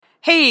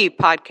Hey,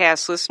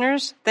 podcast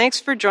listeners. Thanks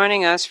for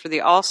joining us for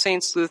the All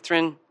Saints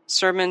Lutheran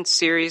Sermon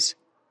Series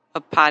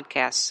of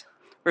podcasts.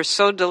 We're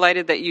so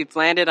delighted that you've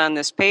landed on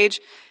this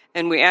page,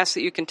 and we ask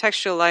that you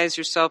contextualize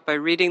yourself by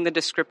reading the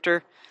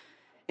descriptor.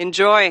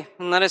 Enjoy,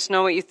 and let us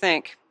know what you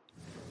think.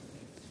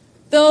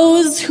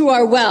 Those who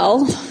are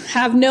well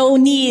have no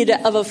need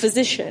of a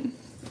physician.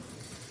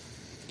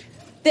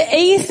 The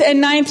 8th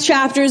and 9th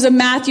chapters of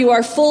Matthew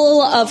are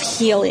full of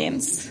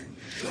healings.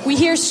 We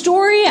hear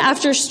story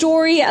after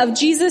story of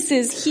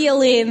Jesus'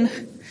 healing.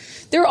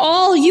 They're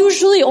all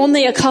usually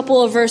only a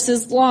couple of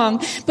verses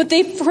long, but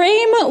they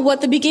frame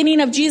what the beginning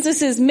of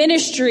Jesus'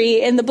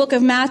 ministry in the book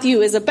of Matthew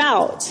is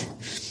about.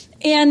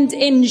 And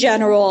in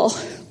general,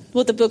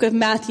 what the book of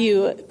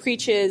Matthew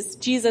preaches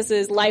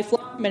Jesus'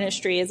 lifelong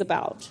ministry is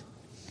about.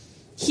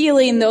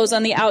 Healing those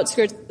on the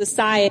outskirts of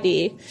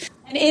society,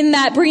 and in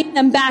that bringing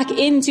them back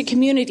into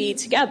community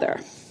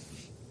together.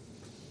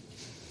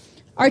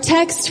 Our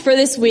text for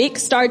this week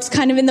starts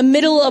kind of in the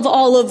middle of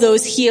all of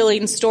those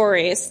healing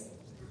stories.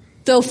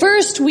 So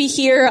first we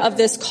hear of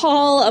this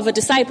call of a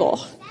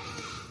disciple,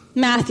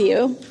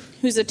 Matthew,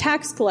 who's a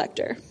tax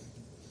collector.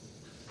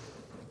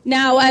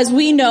 Now, as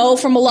we know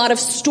from a lot of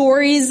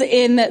stories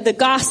in the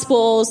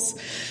Gospels,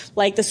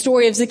 like the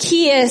story of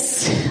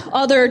Zacchaeus,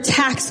 other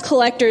tax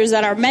collectors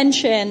that are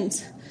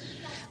mentioned,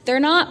 they're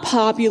not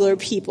popular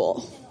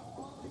people.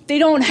 They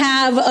don't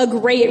have a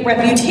great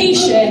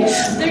reputation.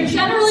 They're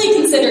generally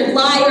considered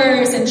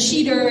liars and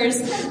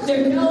cheaters.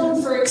 They're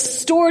known for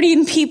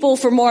extorting people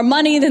for more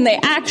money than they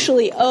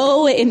actually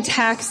owe in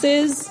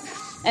taxes,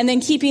 and then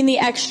keeping the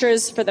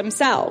extras for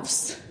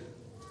themselves.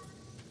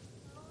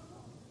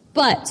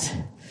 But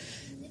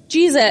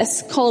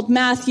Jesus called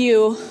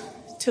Matthew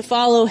to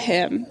follow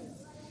him.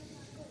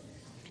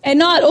 And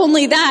not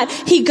only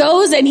that, he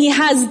goes and he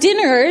has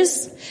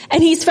dinners,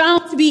 and he's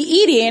found to be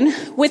eating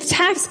with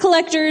tax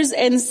collectors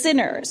and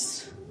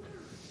sinners.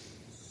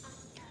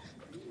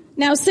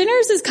 Now,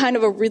 sinners is kind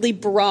of a really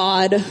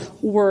broad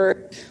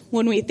word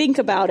when we think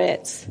about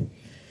it.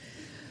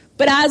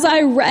 But as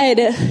I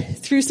read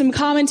through some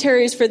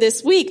commentaries for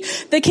this week,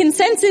 the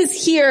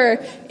consensus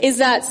here is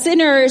that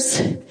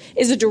sinners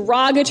is a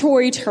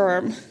derogatory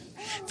term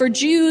for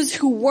Jews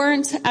who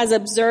weren't as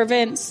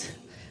observant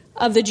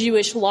of the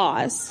Jewish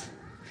laws,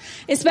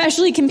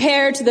 especially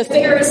compared to the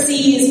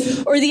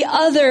Pharisees or the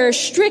other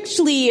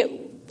strictly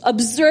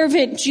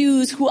observant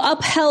Jews who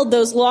upheld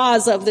those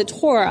laws of the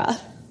Torah.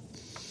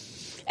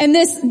 And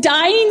this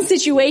dying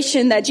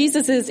situation that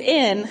Jesus is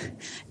in,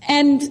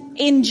 and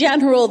in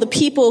general the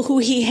people who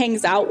he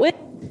hangs out with,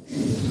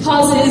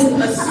 causes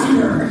a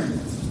stir.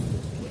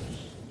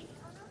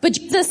 But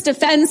Jesus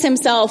defends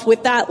himself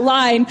with that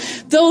line,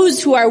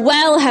 those who are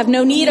well have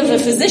no need of a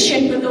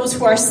physician, but those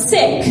who are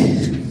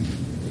sick.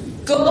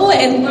 Go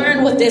and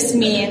learn what this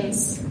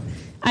means.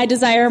 I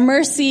desire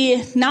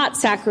mercy, not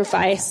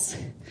sacrifice.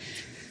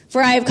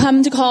 For I have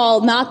come to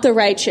call not the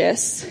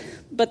righteous,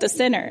 but the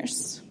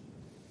sinners.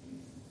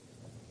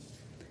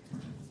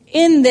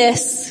 In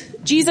this,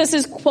 Jesus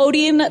is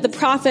quoting the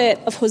prophet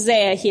of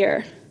Hosea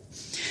here,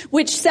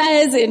 which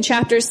says in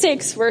chapter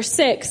 6, verse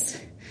 6,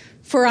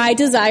 for I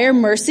desire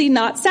mercy,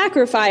 not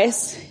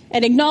sacrifice,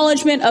 an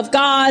acknowledgement of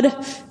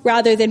God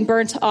rather than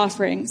burnt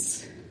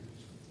offerings.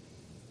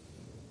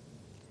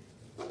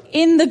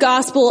 In the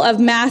Gospel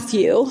of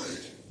Matthew,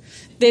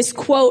 this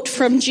quote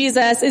from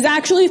Jesus is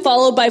actually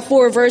followed by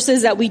 4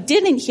 verses that we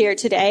didn't hear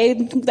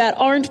today that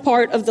aren't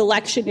part of the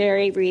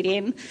lectionary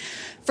reading.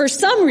 For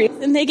some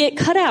reason, they get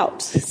cut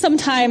out.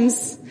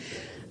 Sometimes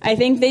I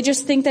think they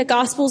just think that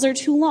Gospels are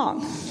too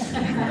long.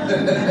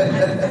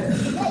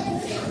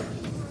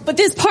 But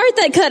this part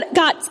that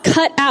got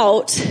cut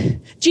out,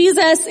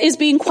 Jesus is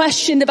being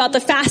questioned about the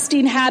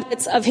fasting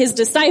habits of his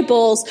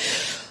disciples,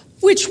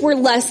 which were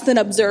less than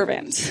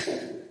observant.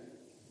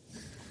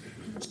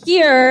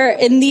 Here,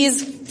 in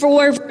these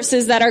 4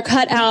 verses that are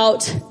cut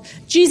out,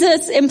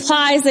 Jesus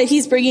implies that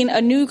he's bringing a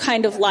new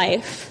kind of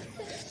life.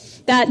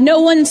 That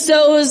no one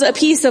sews a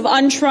piece of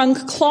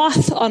unshrunk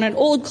cloth on an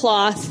old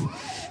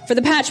cloth, for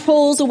the patch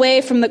pulls away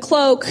from the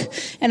cloak,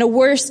 and a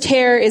worse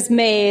tear is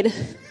made.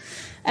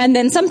 And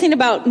then something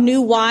about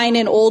new wine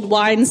and old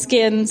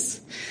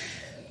wineskins.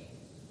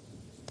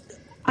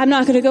 I'm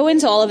not going to go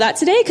into all of that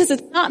today because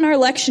it's not in our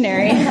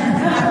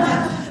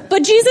lectionary.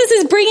 But Jesus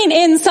is bringing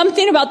in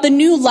something about the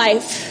new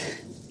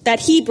life that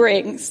he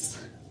brings.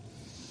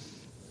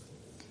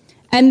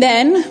 And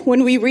then,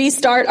 when we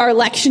restart our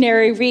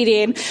lectionary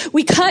reading,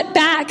 we cut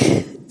back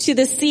to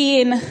the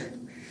scene,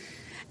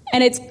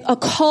 and it's a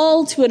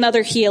call to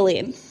another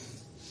healing.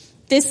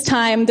 This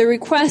time, the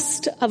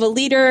request of a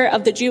leader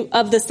of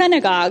the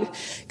synagogue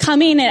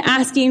coming and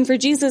asking for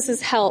Jesus'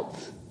 help.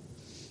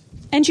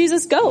 And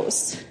Jesus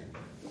goes.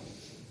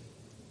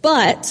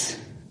 But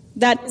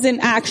that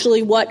isn't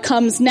actually what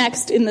comes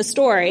next in the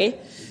story.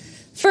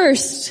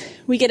 First,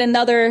 we get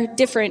another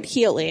different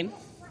healing.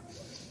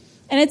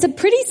 And it's a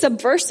pretty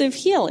subversive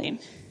healing.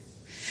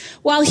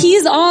 While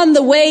he's on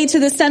the way to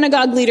the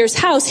synagogue leader's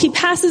house, he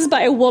passes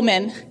by a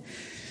woman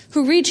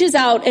who reaches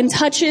out and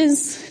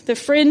touches the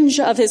fringe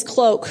of his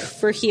cloak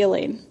for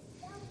healing.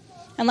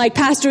 And like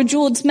Pastor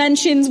Jules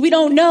mentions, we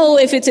don't know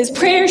if it's his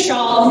prayer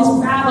shawl,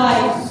 his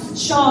rabbi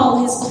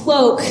shawl, his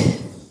cloak.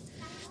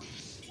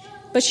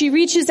 But she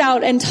reaches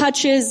out and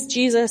touches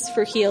Jesus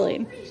for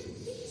healing.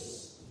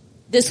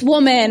 This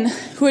woman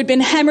who had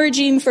been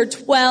hemorrhaging for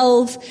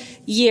 12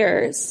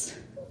 years,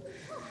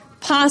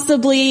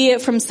 possibly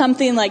from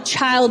something like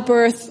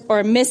childbirth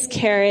or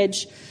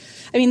miscarriage.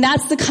 I mean,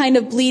 that's the kind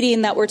of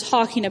bleeding that we're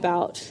talking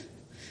about.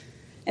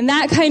 And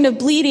that kind of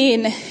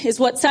bleeding is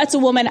what sets a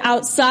woman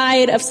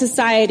outside of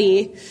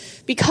society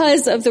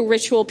because of the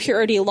ritual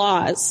purity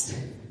laws.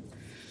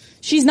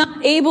 She's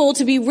not able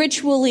to be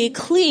ritually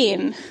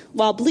clean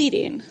while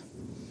bleeding.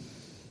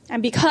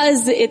 And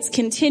because it's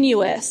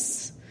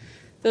continuous,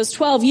 those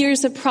 12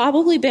 years have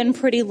probably been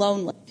pretty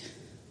lonely.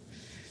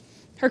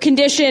 Her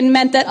condition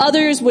meant that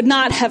others would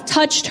not have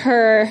touched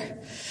her.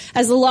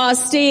 As the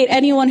laws state,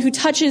 anyone who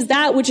touches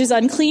that which is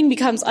unclean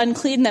becomes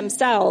unclean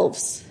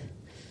themselves.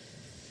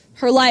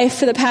 Her life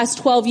for the past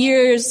 12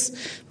 years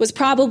was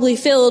probably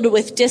filled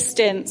with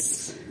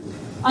distance,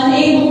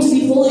 unable to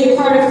be fully a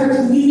part of her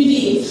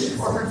community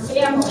or her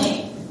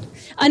family,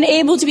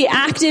 unable to be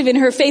active in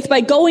her faith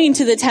by going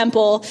to the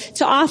temple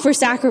to offer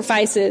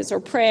sacrifices or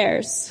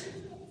prayers.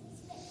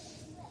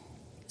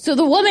 So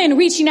the woman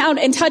reaching out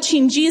and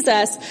touching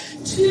Jesus,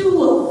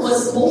 too,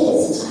 was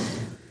bold.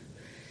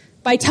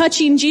 By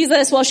touching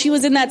Jesus while she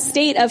was in that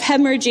state of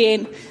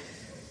hemorrhaging,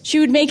 she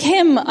would make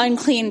him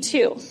unclean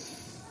too.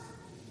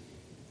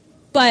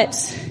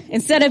 But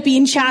instead of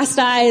being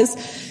chastised,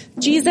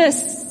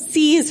 Jesus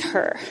sees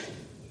her.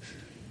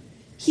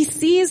 He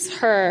sees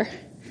her.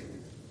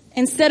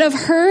 Instead of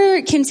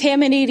her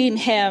contaminating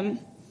him,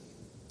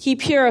 he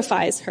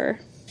purifies her.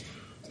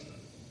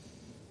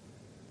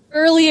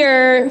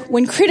 Earlier,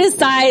 when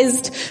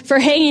criticized for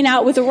hanging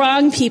out with the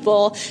wrong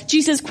people,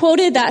 Jesus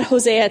quoted that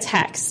Hosea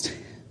text.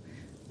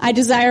 I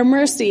desire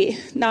mercy,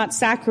 not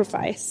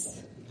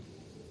sacrifice.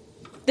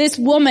 This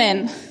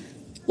woman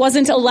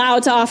wasn't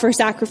allowed to offer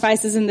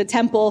sacrifices in the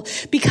temple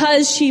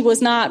because she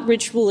was not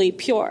ritually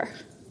pure.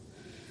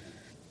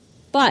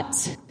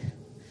 But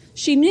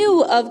she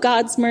knew of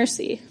God's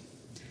mercy.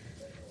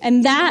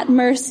 And that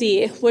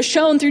mercy was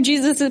shown through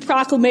Jesus'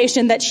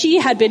 proclamation that she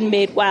had been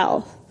made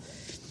well.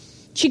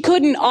 She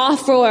couldn't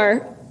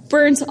offer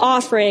burnt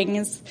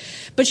offerings,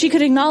 but she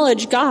could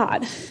acknowledge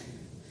God.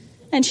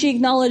 And she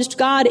acknowledged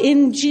God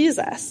in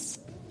Jesus.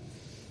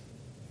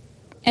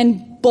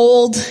 And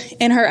bold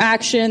in her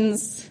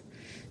actions,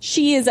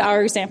 she is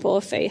our example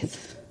of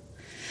faith.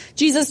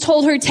 Jesus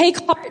told her, take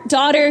heart,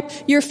 daughter,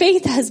 your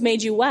faith has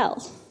made you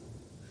well.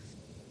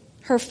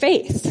 Her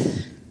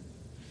faith.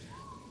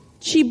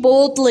 She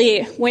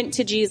boldly went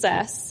to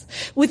Jesus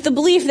with the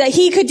belief that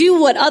he could do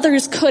what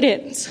others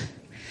couldn't.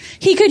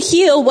 He could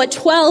heal what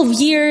 12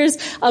 years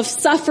of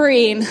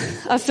suffering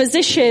of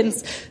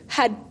physicians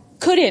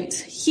couldn't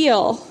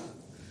heal.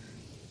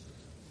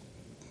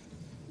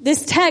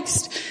 This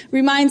text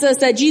reminds us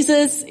that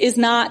Jesus is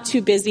not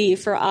too busy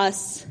for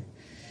us.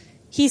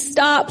 He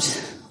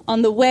stopped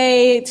on the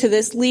way to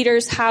this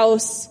leader's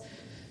house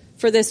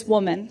for this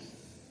woman.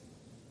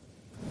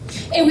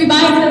 It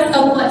reminds us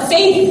of what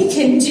faith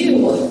can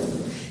do.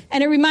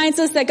 And it reminds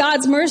us that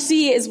God's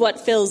mercy is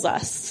what fills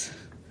us.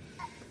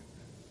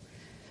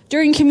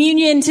 During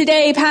communion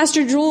today,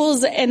 Pastor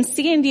Jules and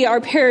Sandy,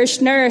 our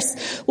parish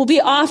nurse, will be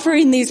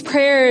offering these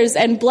prayers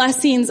and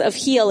blessings of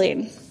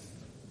healing.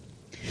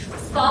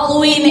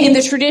 Following in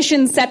the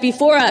traditions set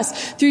before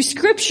us through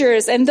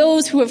scriptures and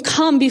those who have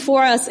come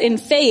before us in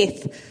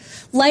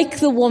faith, like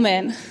the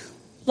woman,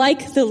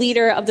 like the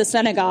leader of the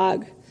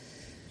synagogue,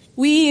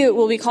 we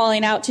will be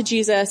calling out to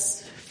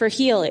Jesus for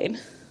healing.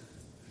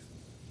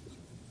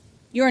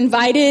 You're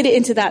invited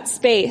into that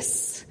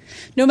space.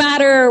 No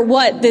matter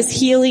what this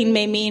healing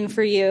may mean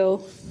for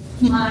you,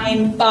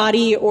 mind,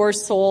 body, or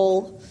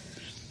soul,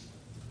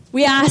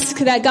 we ask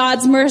that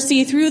God's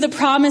mercy through the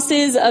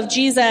promises of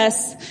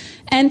Jesus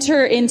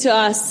enter into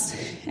us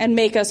and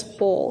make us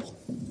whole.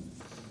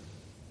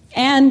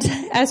 And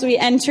as we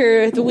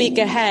enter the week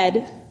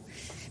ahead,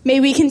 may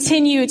we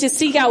continue to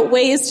seek out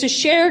ways to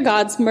share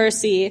God's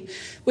mercy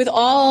with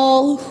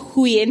all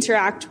who we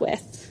interact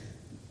with.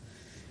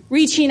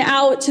 Reaching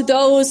out to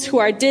those who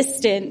are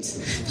distant,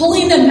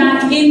 pulling them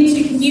back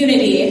into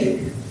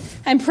community,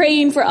 and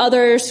praying for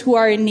others who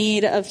are in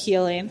need of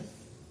healing.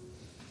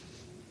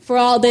 For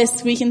all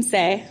this we can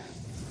say,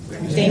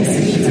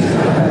 thanks be to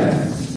God.